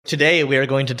today we are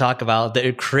going to talk about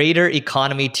the Creator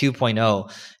Economy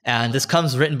 2.0. And this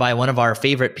comes written by one of our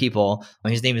favorite people.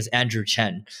 His name is Andrew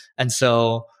Chen. And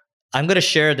so I'm going to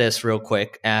share this real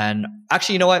quick. And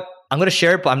actually, you know what? I'm going to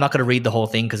share it, but I'm not going to read the whole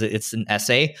thing because it's an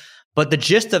essay. But the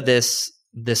gist of this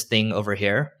thing over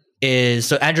here is,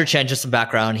 so Andrew Chen, just some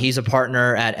background, he's a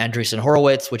partner at Andreessen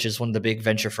Horowitz, which is one of the big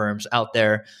venture firms out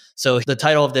there. So the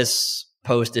title of this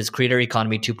post is Creator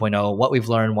Economy 2.0, what we've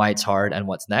learned, why it's hard, and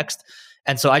what's next.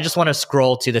 And so I just want to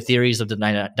scroll to the theories of the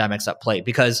dynamics at play,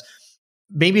 because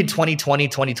maybe in 2020,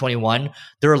 2021,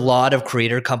 there are a lot of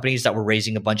creator companies that were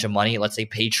raising a bunch of money. Let's say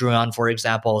Patreon, for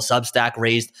example, Substack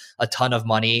raised a ton of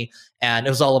money, and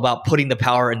it was all about putting the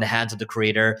power in the hands of the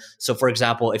creator. So for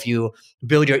example, if you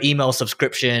build your email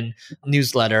subscription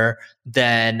newsletter,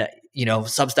 then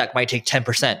Substack might take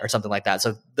 10% or something like that.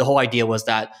 So the whole idea was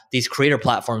that these creator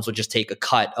platforms would just take a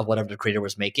cut of whatever the creator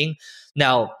was making.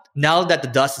 Now that the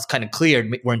dust is kind of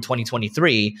cleared, we're in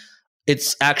 2023,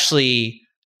 it's actually,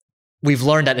 we've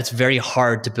learned that it's very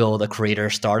hard to build a creator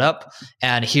startup.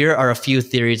 And here are a few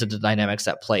theories of the dynamics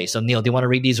at play. So Neil, do you want to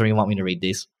read these or you want me to read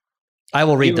these? I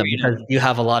will read them because you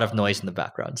have a lot of noise in the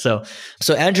background. So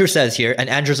Andrew says here, and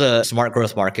Andrew's a smart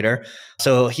growth marketer.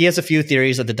 So he has a few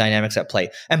theories of the dynamics at play.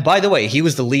 And by the way, he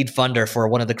was the lead funder for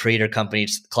one of the creator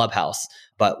companies, Clubhouse.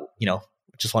 But,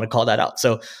 just want to call that out.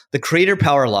 So the creator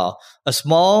power law, a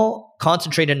small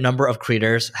concentrated number of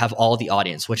creators have all the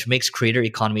audience, which makes creator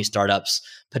economy startups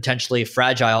potentially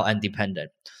fragile and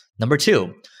dependent. Number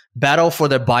 2, battle for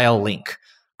the bio link.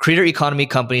 Creator economy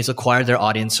companies acquire their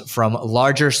audience from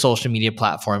larger social media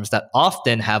platforms that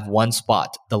often have one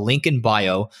spot, the link in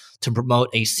bio, to promote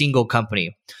a single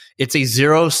company. It's a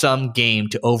zero-sum game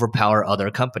to overpower other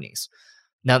companies.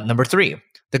 Now, number 3,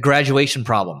 the graduation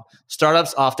problem.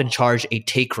 Startups often charge a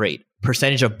take rate,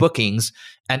 percentage of bookings,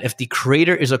 and if the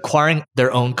creator is acquiring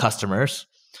their own customers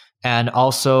and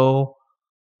also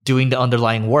doing the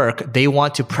underlying work, they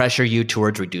want to pressure you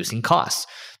towards reducing costs.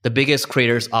 The biggest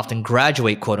creators often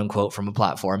graduate, quote unquote, from a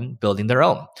platform, building their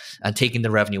own and taking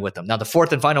the revenue with them. Now, the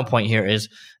fourth and final point here is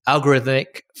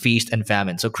algorithmic feast and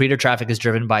famine. So creator traffic is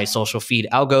driven by social feed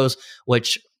algos,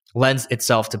 which lends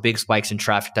itself to big spikes in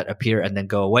traffic that appear and then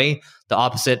go away, the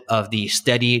opposite of the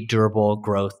steady, durable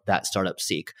growth that startups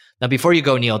seek. Now, before you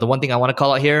go, Neil, the one thing I want to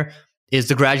call out here is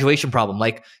the graduation problem.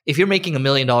 Like, if you're making $1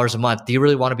 million a month, do you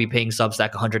really want to be paying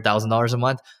Substack $100,000 a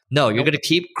month? No, you're going to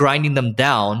keep grinding them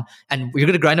down, and you're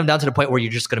going to grind them down to the point where you're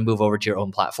just going to move over to your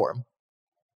own platform.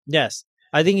 Yes,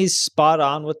 I think he's spot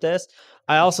on with this.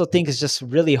 I also think it's just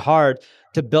really hard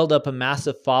to build up a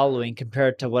massive following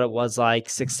compared to what it was like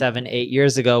 6, 7, 8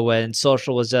 years ago when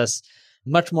social was just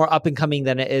much more up and coming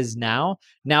than it is now.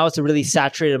 Now it's a really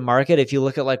saturated market. If you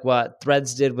look at like what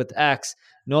Threads did with X,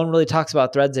 no one really talks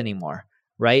about Threads anymore,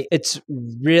 right? It's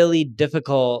really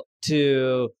difficult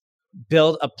to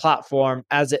build a platform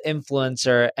as an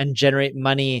influencer and generate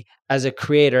money as a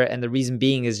creator. And the reason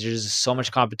being is there's just so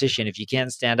much competition. If you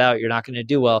can't stand out, you're not going to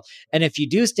do well. And if you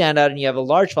do stand out and you have a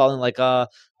large following like a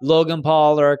Logan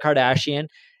Paul or a Kardashian,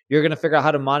 you're going to figure out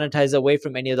how to monetize away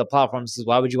from any of the platforms. Because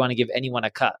why would you want to give anyone a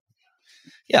cut?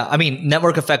 Yeah, I mean,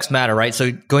 network effects matter, right?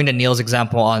 So going to Neil's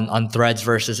example on Threads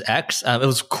versus X, it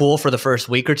was cool for the first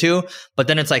week or two, but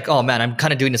then it's like, oh man, I'm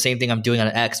kind of doing the same thing I'm doing on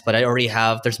X, but I already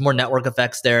have, there's more network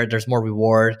effects there, there's more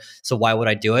reward, so why would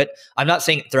I do it? I'm not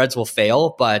saying Threads will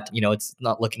fail, but it's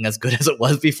not looking as good as it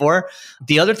was before.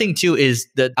 The other thing too is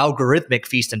the algorithmic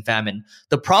feast and famine.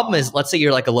 The problem is, let's say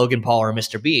you're like a Logan Paul or a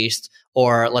Mr. Beast,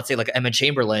 or let's say like Emma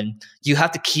Chamberlain, you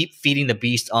have to keep feeding the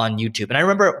beast on YouTube. And I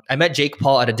remember I met Jake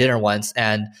Paul at a dinner once,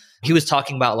 and he was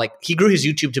talking about like he grew his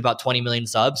YouTube to about 20 million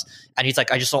subs. And he's like,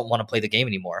 I just don't want to play the game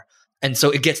anymore. And so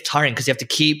it gets tiring because you have to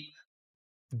keep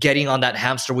getting on that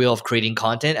hamster wheel of creating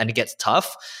content, and it gets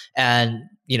tough. And,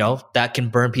 that can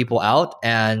burn people out.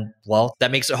 And well,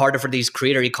 that makes it harder for these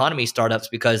creator economy startups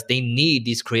because they need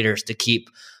these creators to keep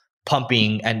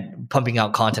pumping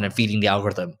out content and feeding the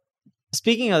algorithm.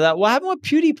 Speaking of that, what happened with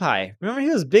PewDiePie? Remember, he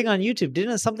was big on YouTube.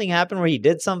 Didn't something happen where he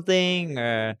did something?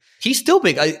 Or... He's still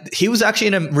big. He was actually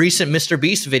in a recent Mr.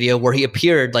 Beast video where he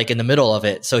appeared like in the middle of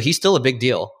it. So he's still a big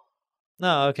deal.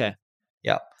 Oh, okay.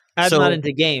 Yeah. I'm not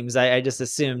into games. I just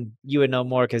assumed you would know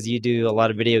more because you do a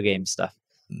lot of video game stuff.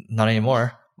 Not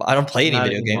anymore. I don't play any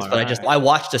video games, but I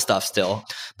watch the stuff still.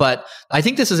 But I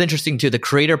think this is interesting too, the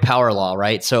creator power law,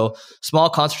 right? So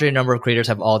small concentrated number of creators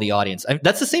have all the audience.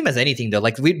 That's the same as anything though.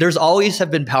 Like there's always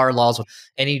have been power laws with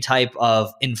any type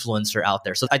of influencer out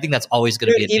there. So I think that's always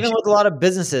going to be an even issue. With a lot of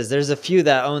businesses, there's a few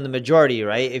that own the majority,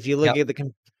 right? If you look at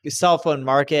the cell phone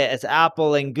market, it's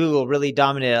Apple and Google really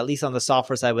dominate, at least on the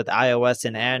software side with iOS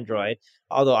and Android.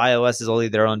 although iOS is only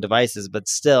their own devices, but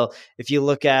still, if you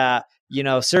look at,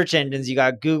 search engines, you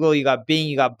got Google, you got Bing,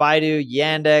 you got Baidu,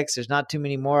 Yandex. There's not too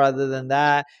many more other than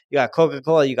that. You got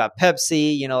Coca-Cola, you got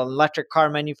Pepsi, electric car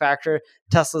manufacturer.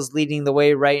 Tesla's leading the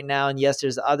way right now. And yes,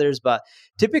 there's others, but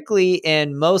typically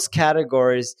in most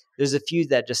categories, there's a few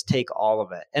that just take all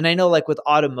of it. And I know like with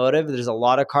automotive, there's a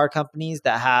lot of car companies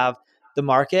that have the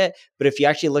market. But if you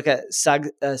actually look at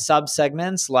sub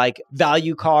segments like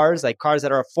value cars, like cars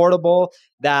that are affordable,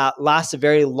 that last a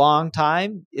very long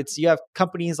time, you have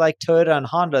companies like Toyota and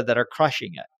Honda that are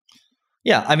crushing it.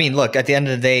 Yeah, I mean, look, at the end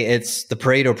of the day, it's the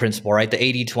Pareto principle, right? The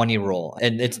 80-20 rule.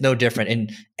 And it's no different in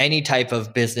any type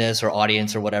of business or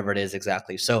audience or whatever it is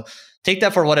exactly. So take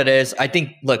that for what it is. I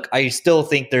think, look, I still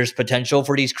think there's potential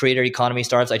for these creator economy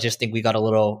startups. I just think we got a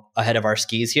little ahead of our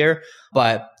skis here.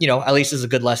 But, at least it's a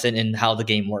good lesson in how the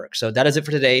game works. So that is it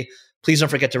for today. Please don't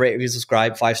forget to rate, review,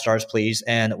 subscribe, 5 stars, please.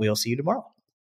 And we'll see you tomorrow.